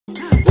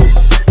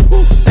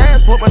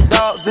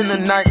dogs in the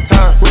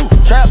nighttime.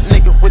 Trap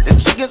nigga with the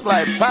chickens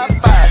like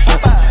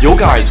Popeye. Yo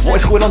guys, what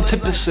is going on?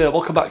 Timpus here.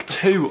 Welcome back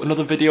to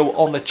another video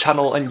on the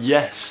channel, and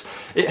yes,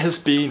 it has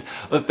been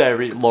a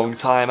very long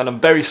time and I'm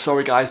very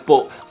sorry guys,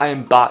 but I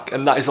am back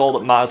and that is all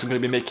that matters. I'm going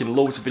to be making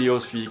loads of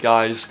videos for you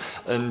guys,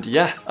 and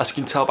yeah, as you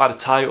can tell by the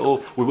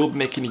title, we will be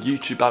making a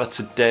YouTube banner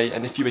today,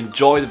 and if you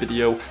enjoy the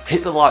video,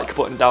 hit the like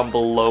button down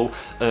below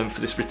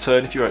for this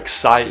return. If you're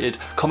excited,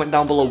 comment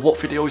down below what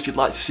videos you'd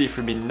like to see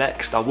from me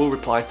next. I will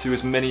reply to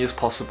as many as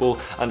possible,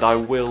 and I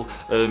will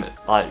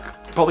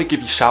probably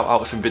give you shout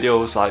outs and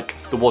videos like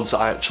the ones that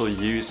I actually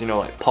used, you know,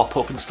 like pop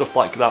up and stuff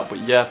like that. But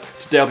yeah,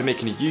 today I'll be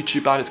making a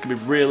YouTube banner. It's gonna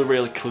be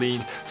really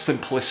clean,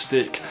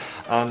 simplistic,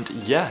 and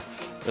yeah,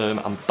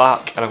 I'm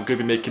back and I'm going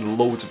to be making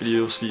loads of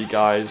videos for you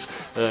guys.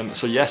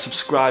 So yeah,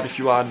 subscribe if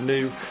you are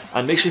new,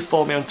 and make sure you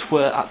follow me on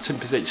Twitter at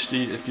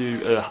TimpusHD if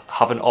you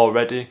haven't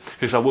already,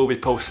 because I will be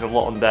posting a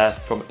lot on there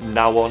from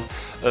now on.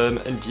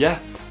 And yeah,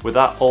 with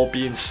that all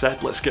being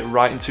said, let's get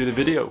right into the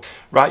video.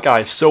 Right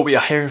guys, so we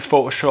are here in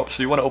Photoshop,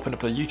 so you want to open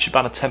up a YouTube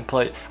banner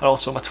template and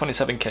also my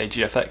 27k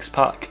GFX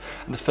pack.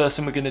 And the first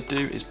thing we're going to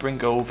do is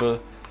bring over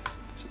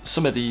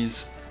some of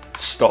these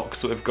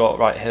stocks that we've got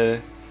right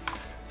here.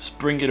 Just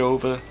bring it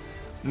over,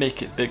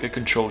 make it bigger,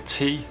 Ctrl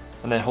T,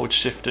 and then hold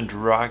shift and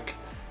drag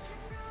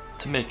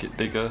to make it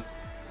bigger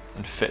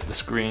and fit the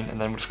screen. And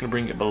then we're just going to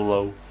bring it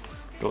below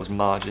those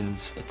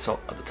margins at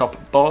the top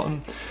and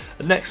bottom.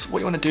 And next, what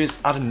you want to do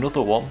is add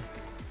another one.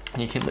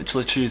 And you can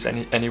literally choose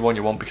any one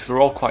you want, because they're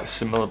all quite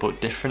similar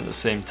but different at the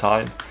same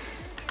time,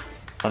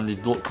 and they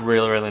look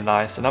really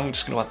nice. And I'm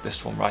just going to add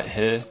this one right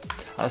here.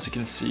 As you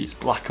can see, it's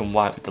black and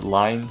white with the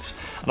lines,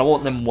 and I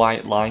want them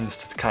white lines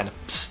to kind of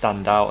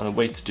stand out, and the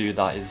way to do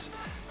that is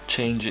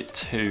change it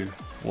to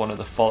one of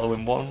the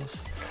following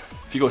ones.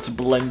 If you go to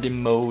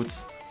blending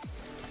modes,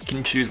 you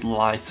can choose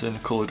lighten,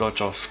 color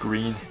dodge or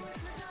screen.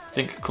 I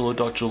think color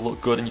dodge will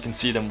look good, and you can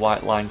see them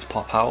white lines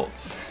pop out.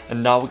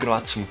 And now we're going to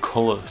add some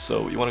colour,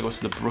 so you want to go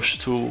to the brush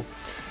tool,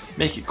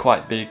 make it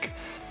quite big.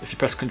 If you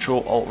press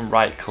Ctrl, Alt and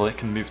right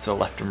click and move to the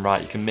left and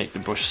right, you can make the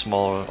brush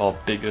smaller or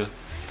bigger.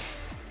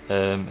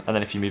 And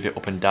then if you move it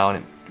up and down,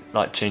 it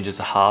like changes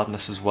the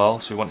hardness as well,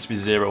 so we want it to be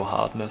 0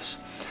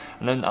 hardness.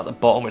 And then at the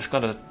bottom it's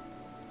got a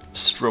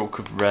stroke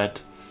of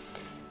red,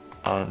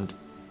 and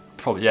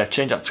probably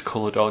change that to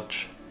colour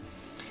dodge.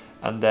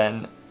 And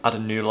then add a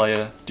new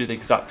layer, do the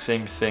exact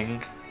same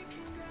thing,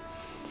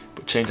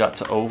 but change that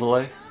to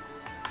overlay.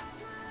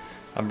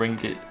 And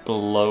bring it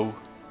below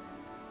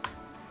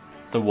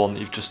the one that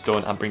you've just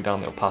done, and bring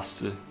down the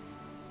opacity.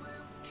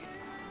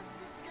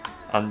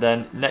 And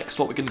then next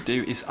what we're going to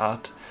do is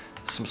add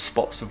some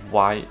spots of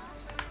white.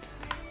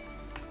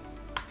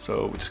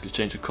 So we're just going to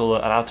change the colour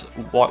and add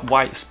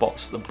white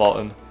spots at the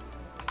bottom.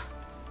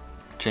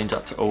 Change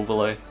that to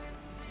overlay.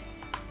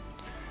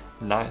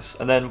 Nice.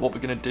 And then what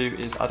we're going to do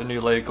is add a new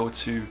layer, go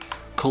to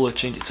colour,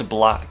 change it to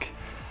black,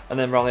 and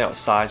then around the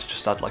outside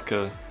just add like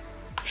a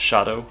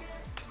shadow.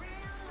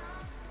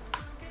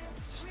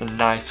 It's just a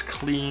nice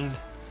clean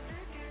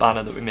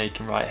banner that we're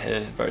making right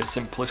here, very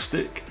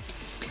simplistic.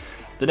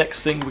 The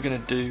next thing we're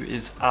going to do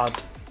is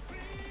add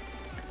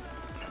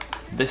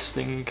this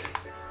thing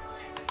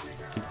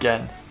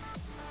again,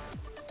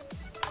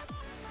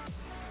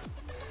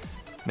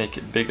 make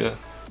it bigger,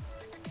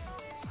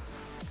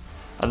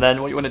 and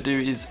then what you want to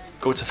do is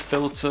go to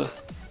filter,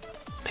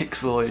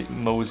 pixelate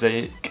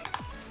mosaic,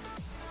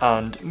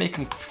 and make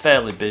them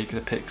fairly big,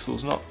 the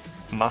pixels, not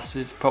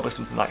massive, probably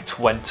something like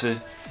 20.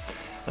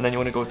 And then you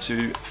want to go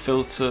to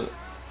filter,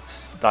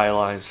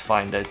 stylize,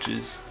 find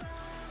edges,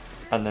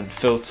 and then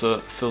filter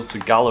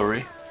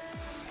gallery,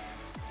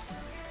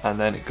 and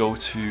then go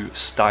to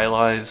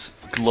stylize,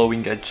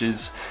 glowing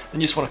edges.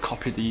 And you just want to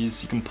copy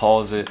these. You can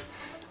pause it.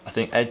 I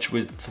think edge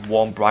width,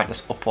 warm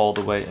brightness up all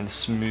the way, and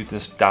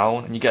smoothness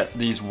down, and you get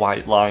these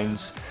white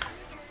lines.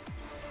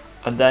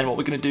 And then what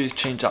we're going to do is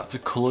change that to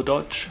color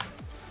dodge,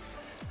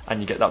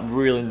 and you get that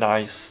really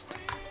nice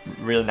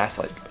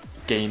like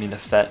gaming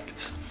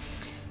effect.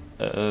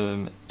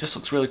 Just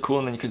looks really cool,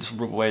 and then you can just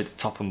rub away the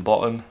top and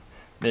bottom,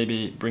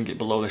 maybe bring it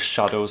below the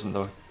shadows and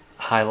the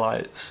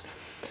highlights,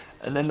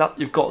 and then that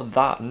you've got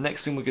that. And the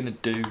next thing we're going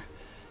to do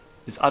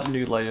is add a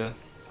new layer,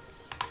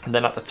 and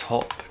then at the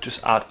top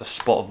just add a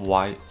spot of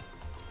white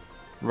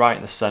right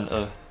in the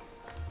center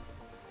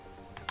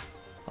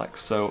like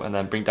so, and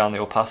then bring down the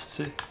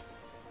opacity.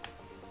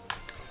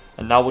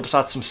 And now we'll just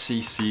add some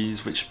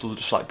CCs, which will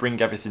just like bring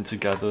everything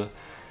together.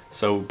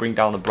 So bring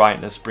down the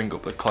brightness, bring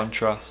up the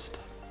contrast,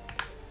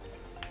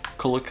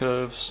 color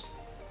curves,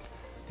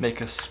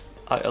 make a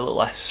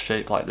little S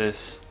shape like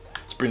this.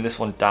 Let's bring this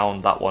one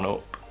down, that one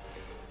up,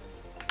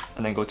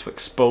 and then go to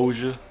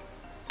exposure,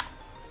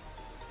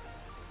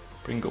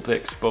 bring up the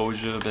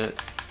exposure a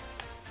bit,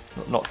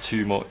 not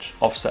too much,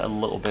 offset a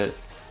little bit,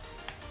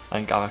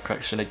 and gamma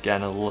correction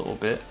again a little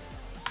bit.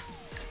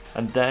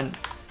 And then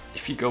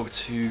if you go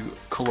to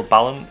color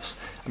balance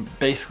and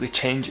basically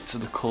change it to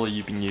the color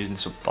you've been using,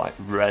 so like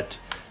red,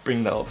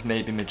 bring that up,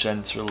 maybe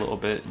magenta a little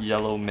bit,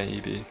 yellow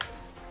maybe.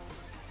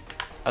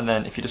 And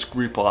then if you just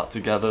group all that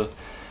together,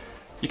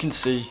 you can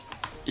see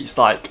it's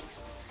like,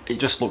 it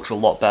just looks a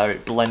lot better.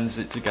 It blends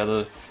it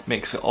together,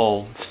 makes it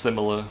all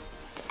similar.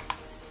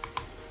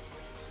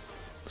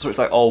 So it's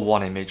like all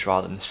one image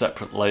rather than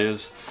separate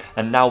layers.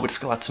 And now we're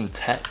just gonna add some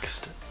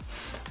text.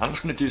 I'm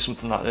just gonna do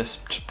something like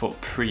this, just put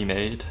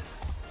pre-made.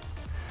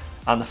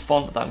 And the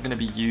font that I'm gonna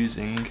be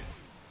using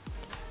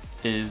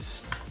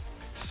is,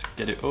 let's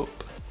get it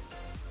up.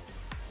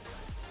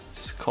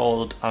 It's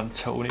called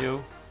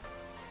Antonio.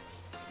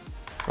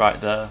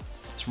 Right there.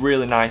 It's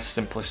really nice,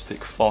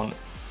 simplistic font.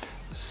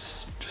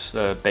 It's just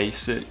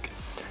basic,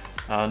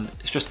 and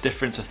it's just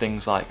different to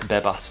things like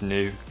Bebas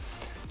New,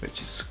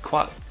 which is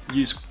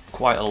used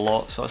quite a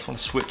lot. So I just want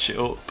to switch it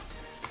up,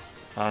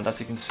 and as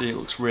you can see, it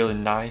looks really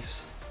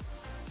nice.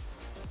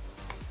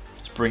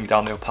 Just bring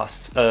down the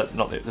opacity,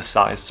 not the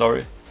size,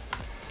 sorry.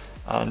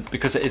 And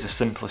because it is a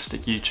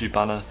simplistic YouTube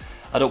banner,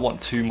 I don't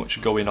want too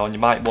much going on. You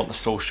might want the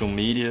social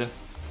media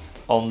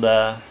on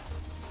there,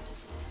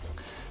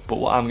 but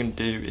what I'm going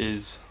to do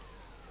is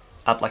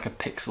add like a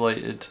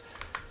pixelated,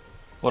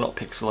 well not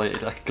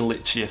pixelated, like a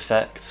glitchy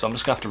effect. So I'm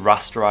just going to have to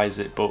rasterize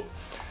it, but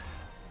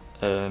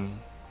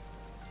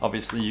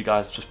obviously you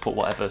guys just put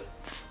whatever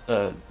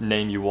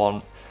name you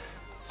want.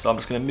 So I'm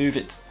just going to move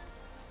it.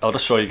 I'll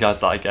just show you guys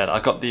that again.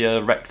 I've got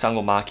the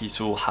rectangle marquee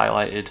tool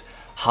highlighted,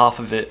 half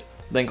of it,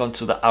 then gone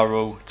to the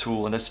arrow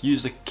tool, and just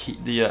use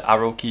the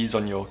arrow keys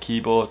on your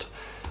keyboard.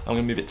 I'm going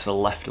to move it to the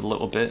left a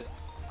little bit.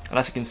 And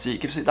as you can see,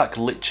 it gives it that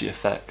glitchy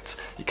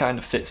effect. It kind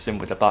of fits in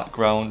with the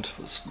background,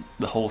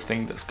 the whole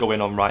thing that's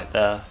going on right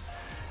there.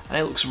 And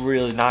it looks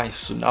really nice.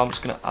 So now I'm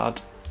just going to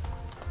add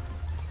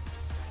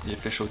the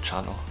official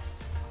channel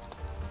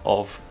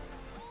of,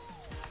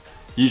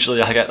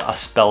 usually I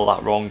spell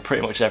that wrong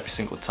pretty much every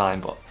single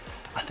time, but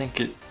I think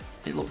it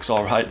looks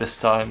alright this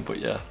time. But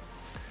yeah,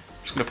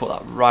 I'm just going to put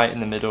that right in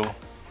the middle,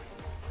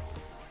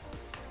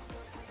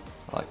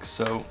 like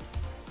so.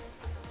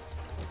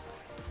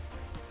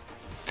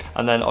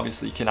 And then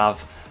obviously you can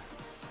have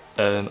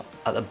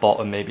at the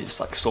bottom maybe it's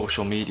like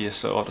social media,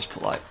 so I'll just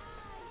put like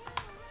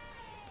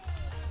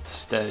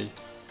stay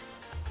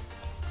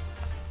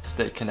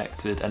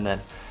connected, and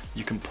then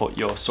you can put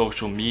your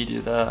social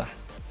media there,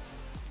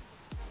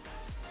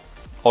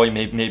 or you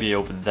maybe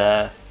over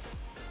there,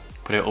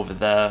 put it over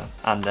there,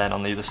 and then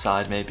on the other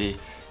side maybe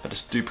I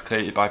just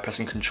duplicate it by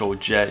pressing Ctrl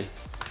J,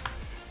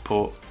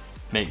 put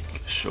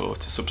make sure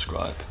to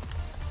subscribe.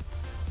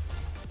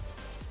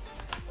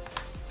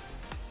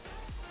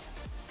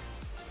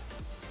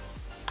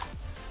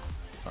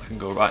 Can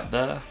go right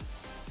there.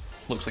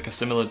 Looks like a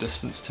similar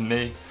distance to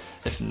me.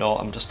 If not,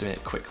 I'm just doing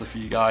it quickly for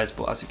you guys,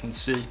 but as you can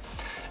see,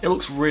 it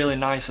looks really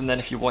nice. And then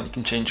if you want, you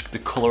can change the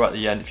color at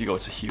the end. If you go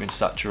to hue and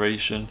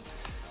saturation,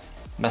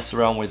 mess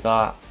around with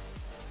that,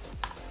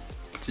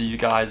 up to you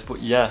guys. But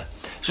yeah,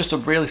 it's just a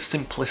really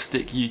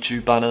simplistic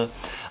YouTube banner,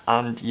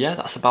 and yeah,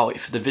 that's about it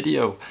for the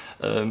video.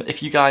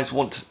 If you guys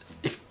want,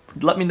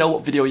 let me know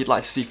what video you'd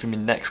like to see from me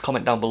next.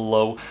 Comment down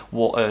below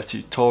what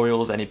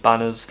tutorials, any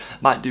banners.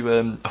 Might do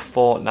a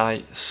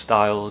Fortnite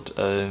styled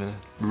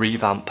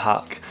revamp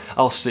pack.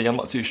 I'll see, I'm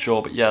not too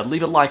sure, but yeah,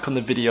 leave a like on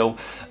the video.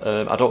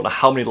 I don't know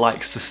how many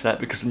likes to set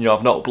because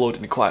I've not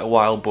uploaded in quite a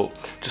while, but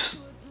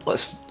just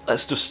let's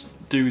just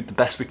do the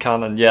best we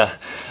can. And yeah,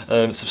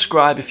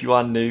 subscribe if you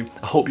are new.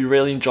 I hope you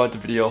really enjoyed the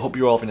video. I hope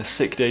you're all having a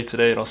sick day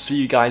today, and I'll see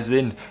you guys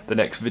in the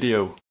next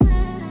video.